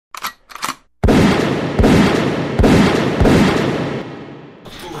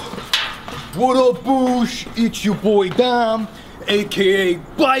What up, Boosh? It's your boy Dom, aka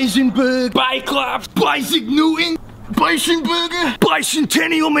Bisenberg, Bicep, Bicep Newton, Bisenberger,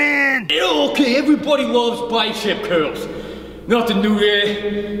 Bicentennial Man. Okay, everybody loves bicep curls. Nothing new there.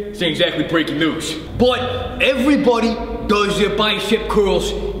 It's ain't exactly breaking news. But everybody does their bicep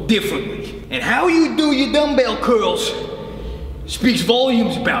curls differently. And how you do your dumbbell curls speaks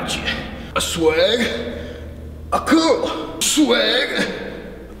volumes about you. A swag, a curl, swag,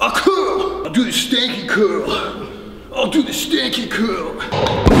 a curl. I'll do the stanky curl. I'll do the stanky curl.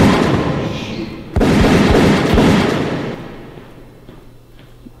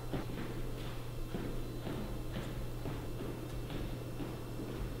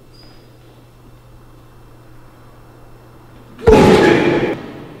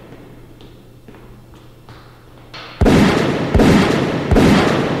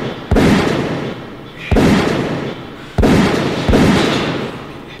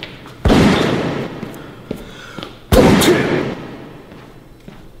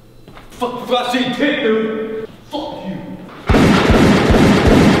 Fuck if I say 10, dude. Fuck you.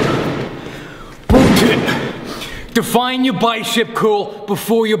 Rule 10. Define your bicep curl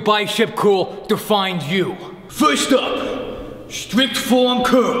before your bicep curl defines you. First up, strict form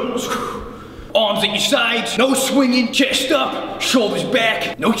curls. Arms at your sides, no swinging, chest up, shoulders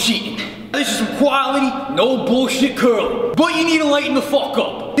back, no cheating. This is some quality, no bullshit curling. But you need to lighten the fuck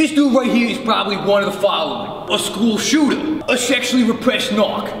up. This dude right here is probably one of the following. A school shooter, a sexually repressed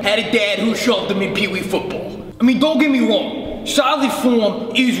narc, had a dad who shoved him in pee-wee football. I mean, don't get me wrong, solid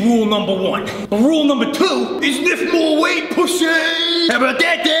form is rule number 1. But rule number 2 is lift more weight, pussy! How about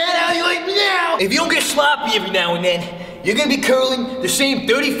that, Dad? How do you like me now? If you don't get sloppy every now and then, you're gonna be curling the same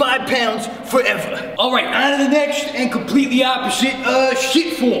 35 pounds forever. Alright, on to the next and completely opposite,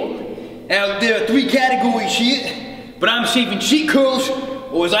 shit form. Now, there are 3 categories here, but I'm saving cheat curls,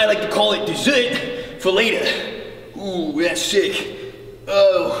 or as I like to call it, dessert, for later. Ooh, that's sick.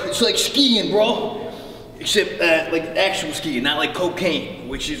 Oh, it's like skiing, bro. Except, like actual skiing, not like cocaine,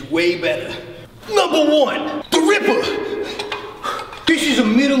 which is way better. Number 1, the Ripper. This is a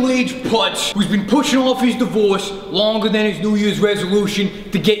middle-aged putz who's been pushing off his divorce longer than his New Year's resolution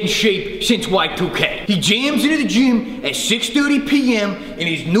to get in shape since Y2K. He jams into the gym at 6:30 p.m. in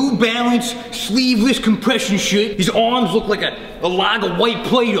his New Balance sleeveless compression shirt. His arms look like a log of white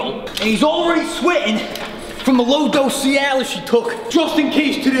Play-Doh. And he's already sweating from the low-dose Cialis he took, just in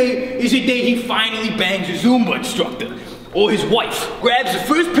case today is the day he finally bangs a Zumba instructor. Or his wife. Grabs the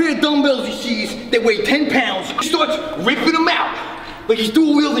first pair of dumbbells he sees that weigh 10 pounds, starts ripping them out like he's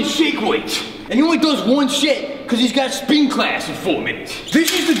dual wielding shake weights. And he only does 1 set because he's got spin class in 4 minutes.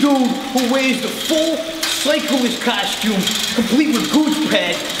 This is the dude who wears the full cyclist costume, complete with goose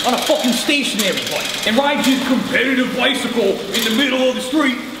pad, on a fucking stationary bike, and rides his competitive bicycle in the middle of the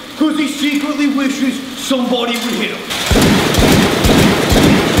street because he secretly wishes somebody would hit him.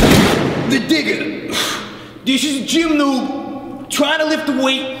 The Digger. This is a gym noob trying to lift the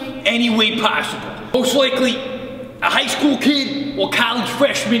weight any way possible. Most likely a high school kid or college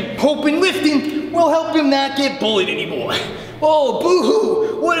freshman hoping lifting will help him not get bullied anymore. Oh,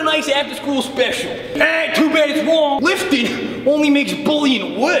 boo-hoo, what a nice after-school special. Too bad it's wrong. Lifting only makes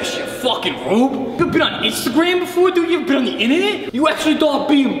bullying worse, you fucking rube. You've been on Instagram before, dude? You've been on the internet? You actually thought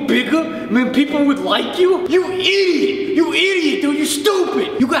being bigger meant people would like you? You idiot! You idiot, dude, you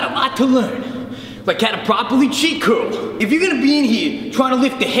stupid! You got a lot to learn. Like how to properly cheat curl. If you're gonna be in here trying to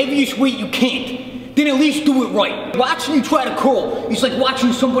lift the heaviest weight you can, then at least do it right. Watching you try to curl is like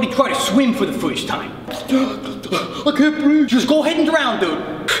watching somebody try to swim for the first time. I can't breathe. Just go ahead and drown,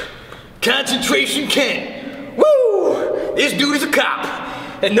 dude. Concentration Ken. Woo! This dude is a cop.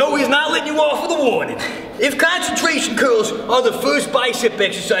 And no, he's not letting you off with a warning. If concentration curls are the first bicep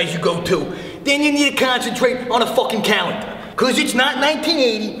exercise you go to, then you need to concentrate on a fucking calendar. Cause it's not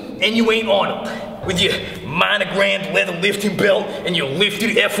 1980 and you ain't Arnold. With your monogrammed leather lifting belt and your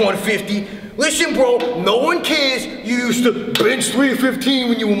lifted F-150. Listen, bro, no one cares you used to bench 315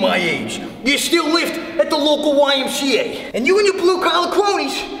 when you were my age. You still lift at the local YMCA. And you and your blue-collar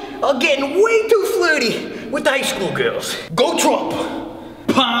cronies are getting way too flirty with high school girls. Go Trump.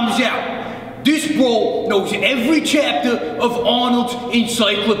 Palms out. This bro knows every chapter of Arnold's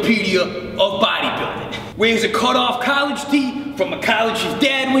Encyclopedia of Bodybuilding. Wears a cut-off college tee from a college his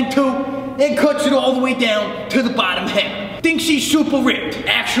dad went to, and cuts it all the way down to the bottom hem. Thinks he's super ripped,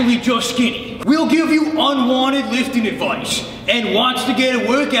 actually just skinny. We'll give you unwanted lifting advice, and wants to get a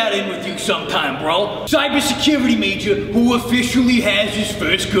workout in with you sometime, bro. Cybersecurity major who officially has his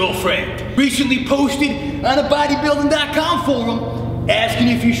first girlfriend. Recently posted on a bodybuilding.com forum asking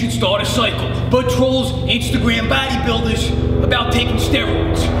if you should start a cycle, but trolls Instagram bodybuilders about taking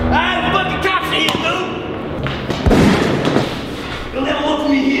steroids. Ah, the fucking cops are here, dude! They'll never look for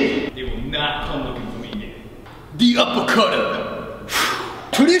me here. They will not come looking for me here. The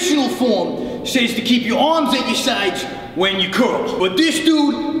uppercutter. Traditional form says to keep your arms at your sides when you curl, but this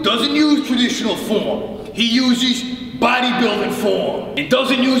dude doesn't use traditional form. He uses bodybuilding form and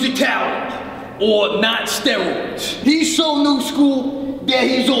doesn't use a towel or not steroids. He's so new school that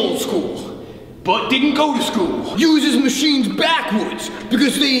he's old school, but didn't go to school. Uses machines backwards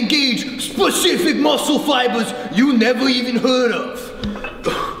because they engage specific muscle fibers you never even heard of.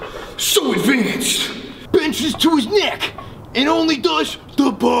 So advanced. Benches to his neck and only does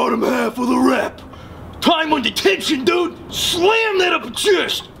the bottom half of the rep. Time under tension, dude. Slam that up your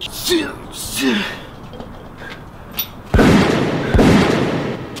chest.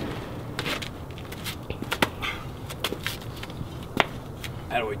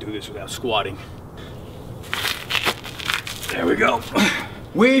 How do I do this without squatting? There we go.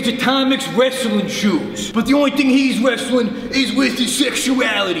 Wears Atomic's wrestling shoes, but the only thing he's wrestling is with his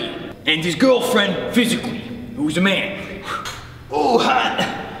sexuality and his girlfriend physically, who's a man. Oh,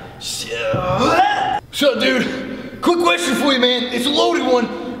 hot. So, dude, quick question for you, man. It's a loaded one.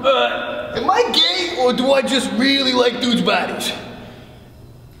 Am I gay or do I just really like dudes' bodies?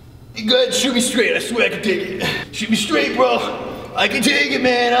 You go ahead, shoot me straight. I swear I can take it. Shoot me straight, bro. I can take it,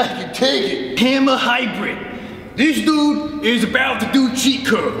 man. I can take it. Hammer hybrid. This dude is about to do cheat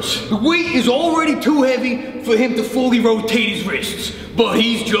curls. The weight is already too heavy for him to fully rotate his wrists, but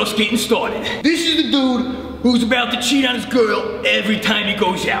he's just getting started. This is the dude who's about to cheat on his girl every time he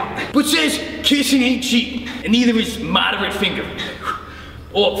goes out, but says kissing ain't cheating, and neither is moderate fingering,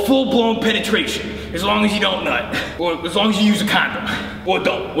 or full-blown penetration, as long as you don't nut, or as long as you use a condom, or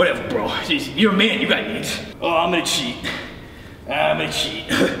don't, whatever, bro. Jeez, you're a man, you got needs. Oh, I'm gonna cheat. I'm gonna cheat.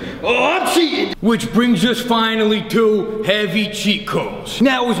 Oh, I'm cheating! Which brings us finally to heavy cheat curls.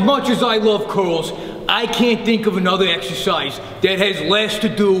 Now, as much as I love curls, I can't think of another exercise that has less to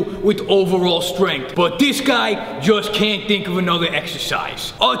do with overall strength. But this guy just can't think of another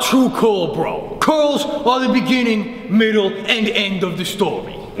exercise. A true curl bro. Curls are the beginning, middle, and end of the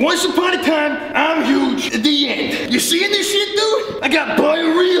story. Once upon a time, I'm huge at the end. You seeing this shit, dude? I got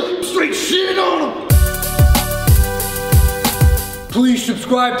diarrhea. Straight shit on him. Please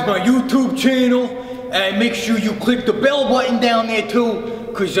subscribe to my YouTube channel and make sure you click the bell button down there too,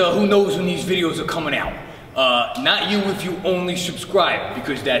 because who knows when these videos are coming out. Not you if you only subscribe,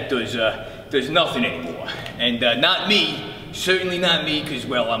 because that does nothing anymore. And not me, certainly not me, because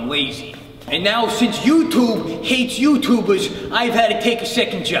well, I'm lazy. And now since YouTube hates YouTubers, I've had to take a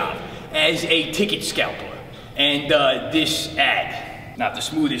second job as a ticket scalper. And this ad, not the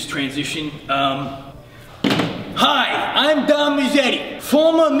smoothest transition, Hi, I'm Dom Mazzetti,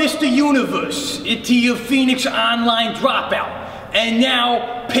 former Mr. Universe, Itty of Phoenix online dropout, and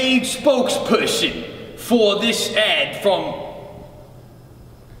now paid spokesperson for this ad from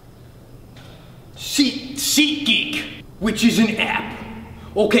SeatGeek, which is an app.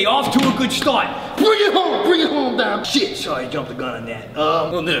 Okay, off to a good start. Bring it home, Dom. Shit, sorry, I jumped the gun on that. A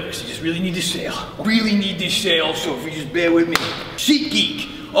little nervous, I just really need this sale. Really need this sale, so if you just bear with me. SeatGeek,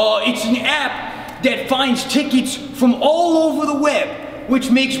 it's an app that finds tickets from all over the web, which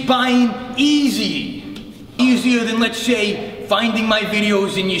makes buying easy. Easier than, let's say, finding my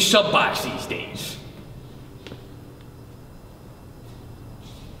videos in your sub box these days.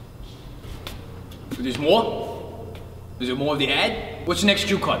 There's more? Is there more of the ad? What's the next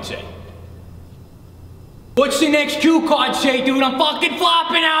cue card say? What's the next cue card say, dude? I'm fucking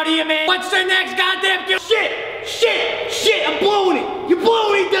flopping out here, man. What's the next goddamn cue? Shit, I'm blowing it. You're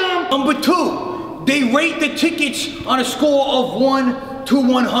blowing it, Dom. Number 2. They rate the tickets on a score of 1 to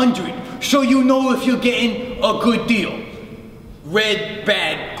 100, so you know if you're getting a good deal. Red,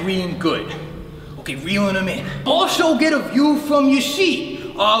 bad, green, good. Okay, reeling them in. Also get a view from your seat,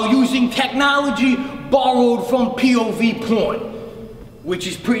 using technology borrowed from POV porn, which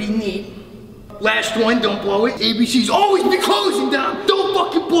is pretty neat. Last one, don't blow it. ABC's always be closing, Dom. Don't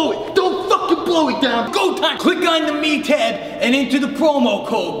fucking blow it. Don't fucking blow it, Dom. Go time. Click on the Me tab and enter the promo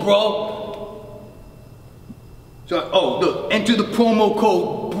code, bro. Look, enter the promo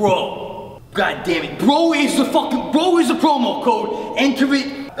code, bro. God damn it. Bro is the promo code. Enter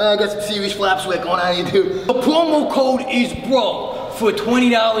it. I got some serious flap sweat going on here, dude. The promo code is bro for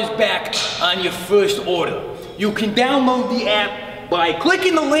 $20 back on your first order. You can download the app by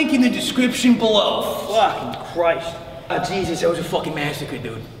clicking the link in the description below. Fucking Christ. Oh, Jesus, that was a fucking massacre,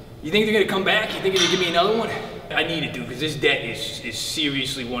 dude. You think they're gonna come back? You think they're gonna give me another one? I need it, dude, because this debt is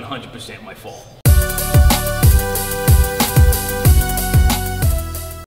seriously 100% my fault.